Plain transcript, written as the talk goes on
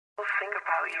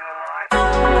about you a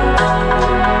lot.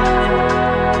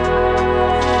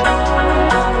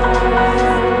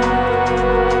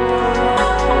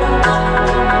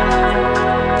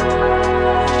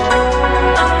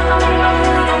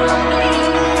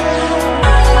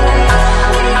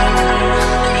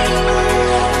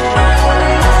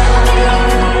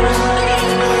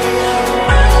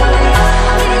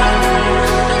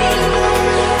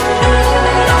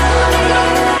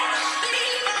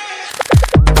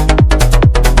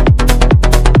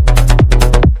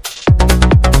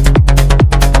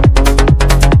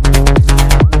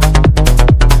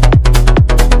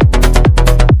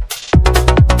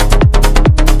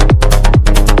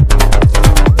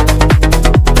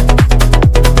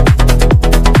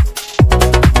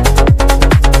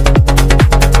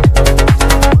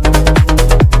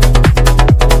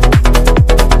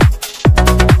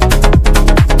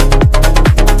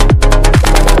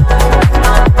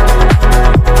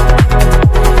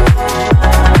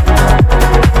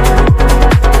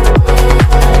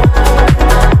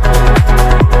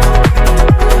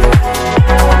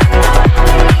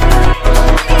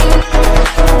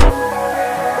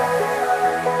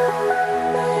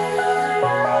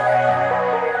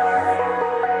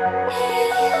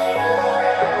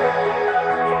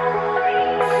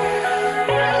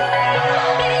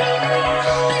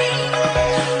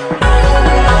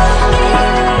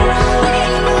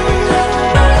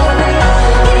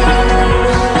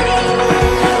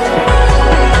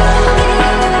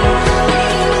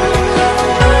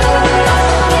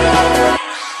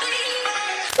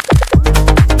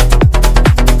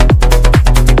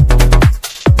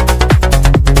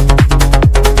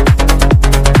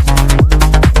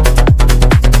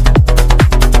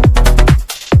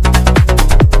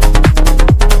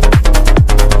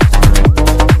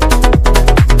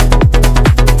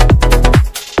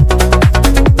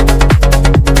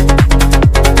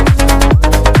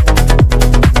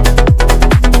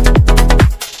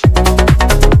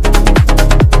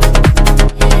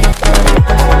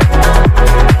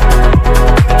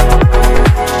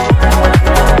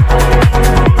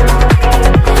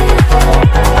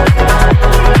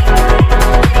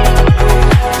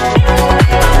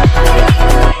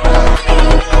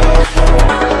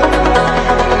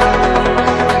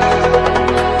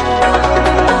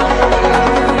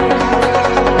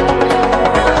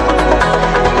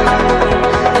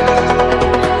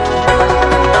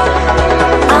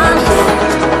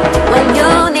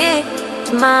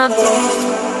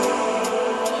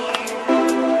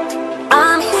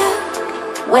 I'm here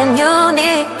when you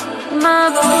need my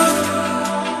voice.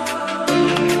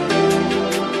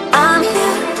 I'm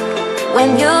here when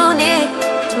you need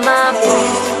my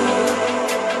voice.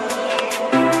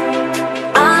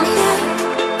 I'm here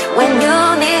when you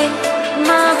need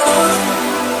my voice.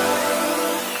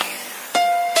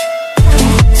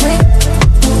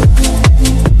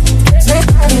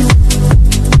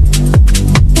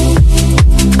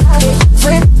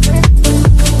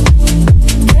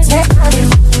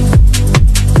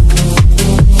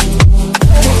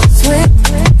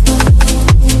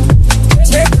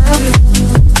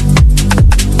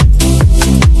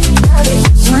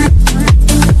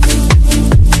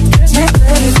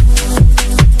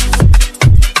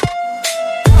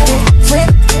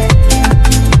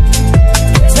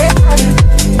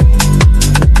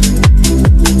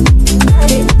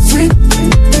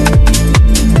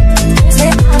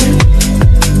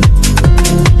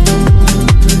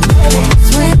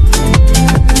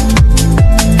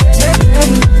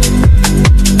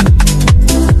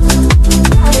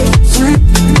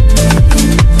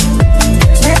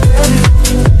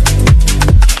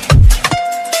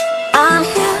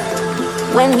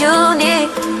 When you need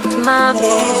my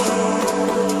voice,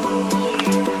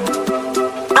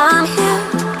 I'm here.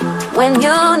 When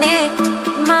you need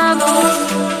my voice,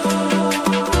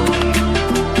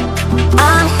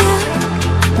 I'm here.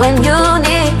 When you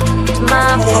need my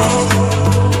voice,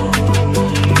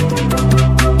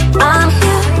 I'm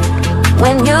here.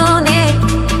 When you need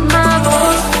my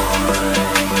voice.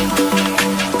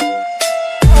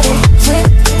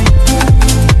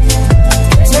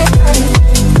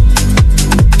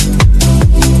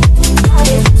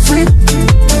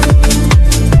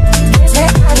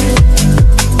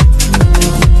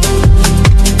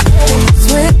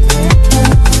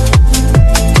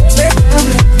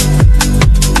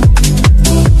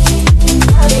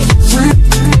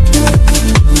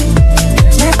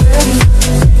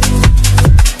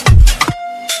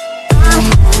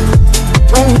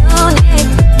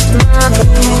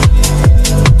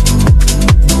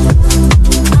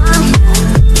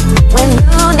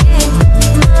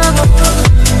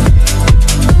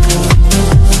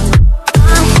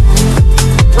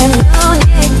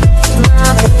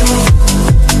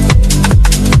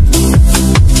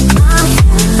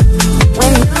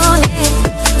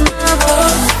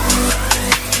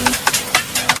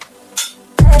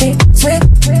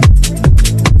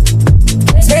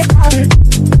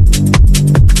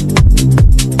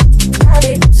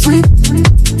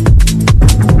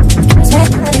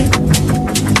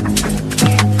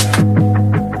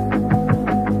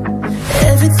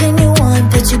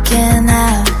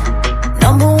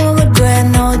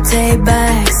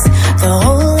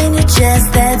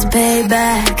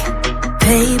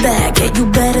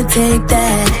 take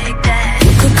that.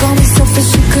 You could call me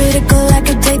selfish and critical, I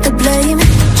could take the blame.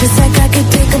 Just like I could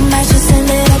take a match and send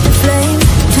it up in flames.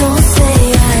 Don't say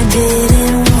I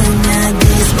didn't want that.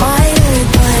 This might hurt,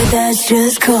 but that's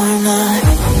just karma.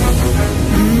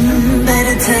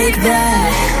 Better take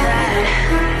that.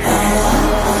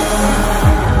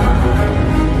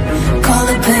 Call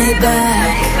it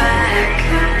payback.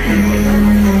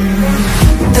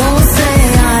 Don't say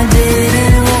I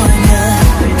didn't want ya.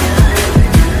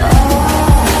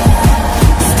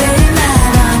 Stay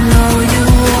mad, I know you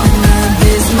wanna.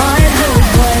 This might hurt,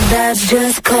 but that's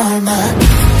just karma.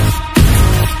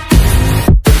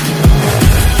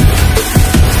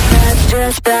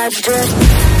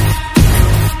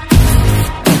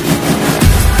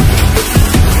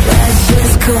 That's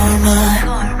just karma.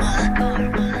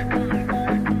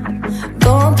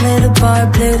 Go and play the part,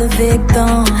 play the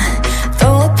victim.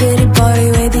 Throw a pity party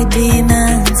with your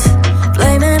demons.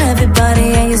 Blaming everybody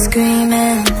and you're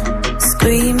screaming,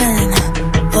 screaming,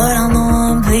 but I'm the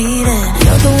one bleeding.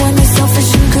 You're the one that's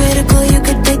selfish and critical, you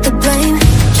could take the blame.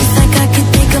 Just like I could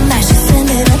take a match and send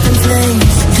it up in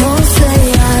flames. Don't say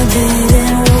I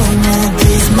didn't want that.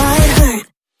 This might hurt,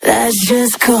 that's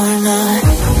just karma.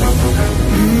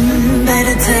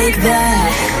 Better take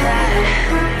that.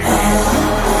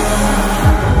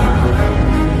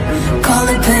 Call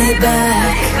it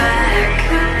payback.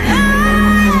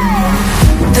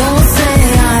 Don't say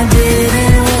I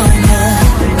didn't want ya.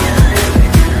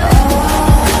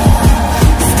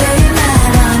 Stay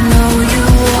mad, I know you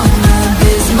wanna.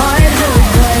 This might hurt,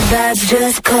 but that's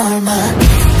just karma.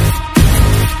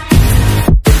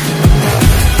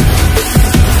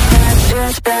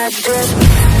 That's just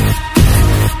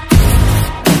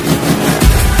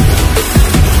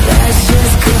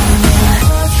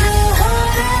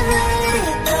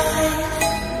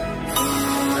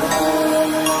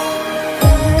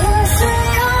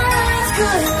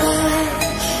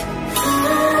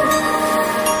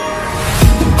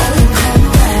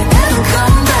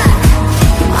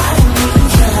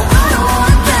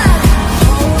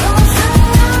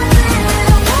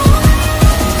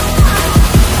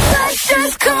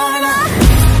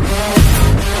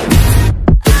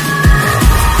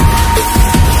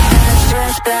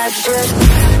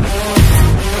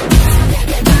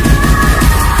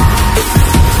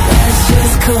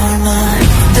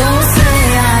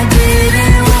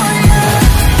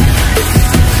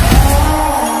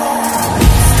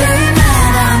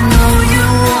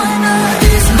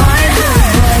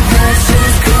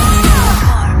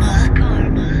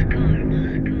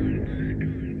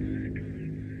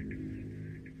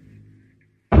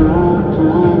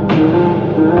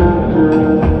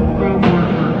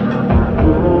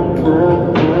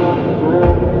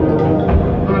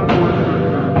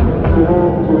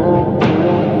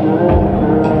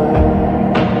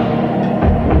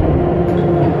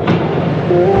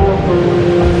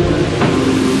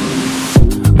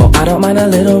a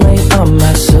little rain on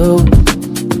my suit.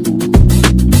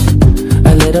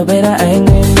 A little bit of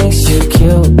anger makes you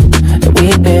cute. And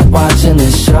we've been watching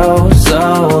this show so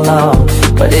long,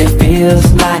 but it feels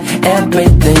like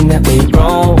everything that we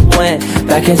wrote went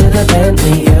back into the pen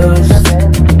we used.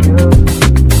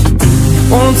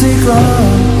 Won't take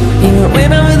long, even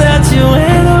when I'm without you,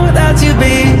 when I'm without you,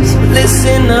 babe. So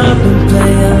listen up and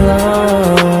play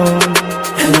along.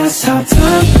 And that's how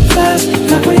time flies,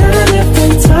 like we're in a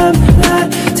different timeline.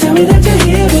 Tell me that you're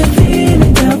here and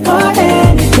feeling down for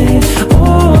anything.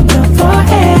 Oh, I'm down for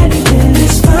anything.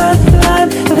 It's fine line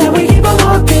that we keep on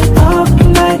walking all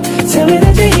night. Tell me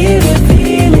that you're here and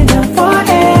feeling down for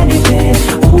anything.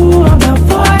 Oh, I'm down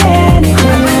for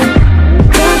anything.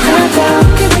 Down, down, down,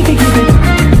 give it, give it.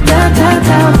 Down, down,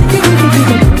 down, give it, give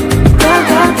it. Down,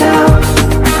 down, down.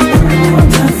 Oh, I'm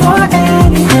down for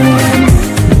anything.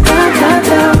 Down, down,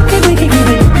 down, give it, give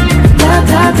it. Down,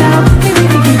 down, down, give it,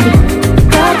 give it.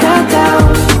 Down, down, down.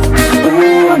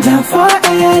 Ooh, I'm down for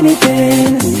anything.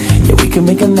 Yeah, we can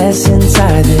make a mess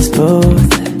inside this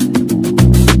booth.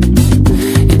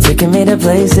 You're taking me to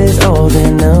places old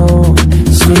and new.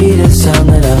 Sweetest song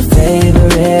that our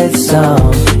favorite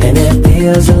song. And it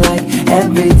feels like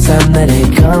every time that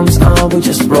it comes on, we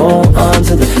just roll on to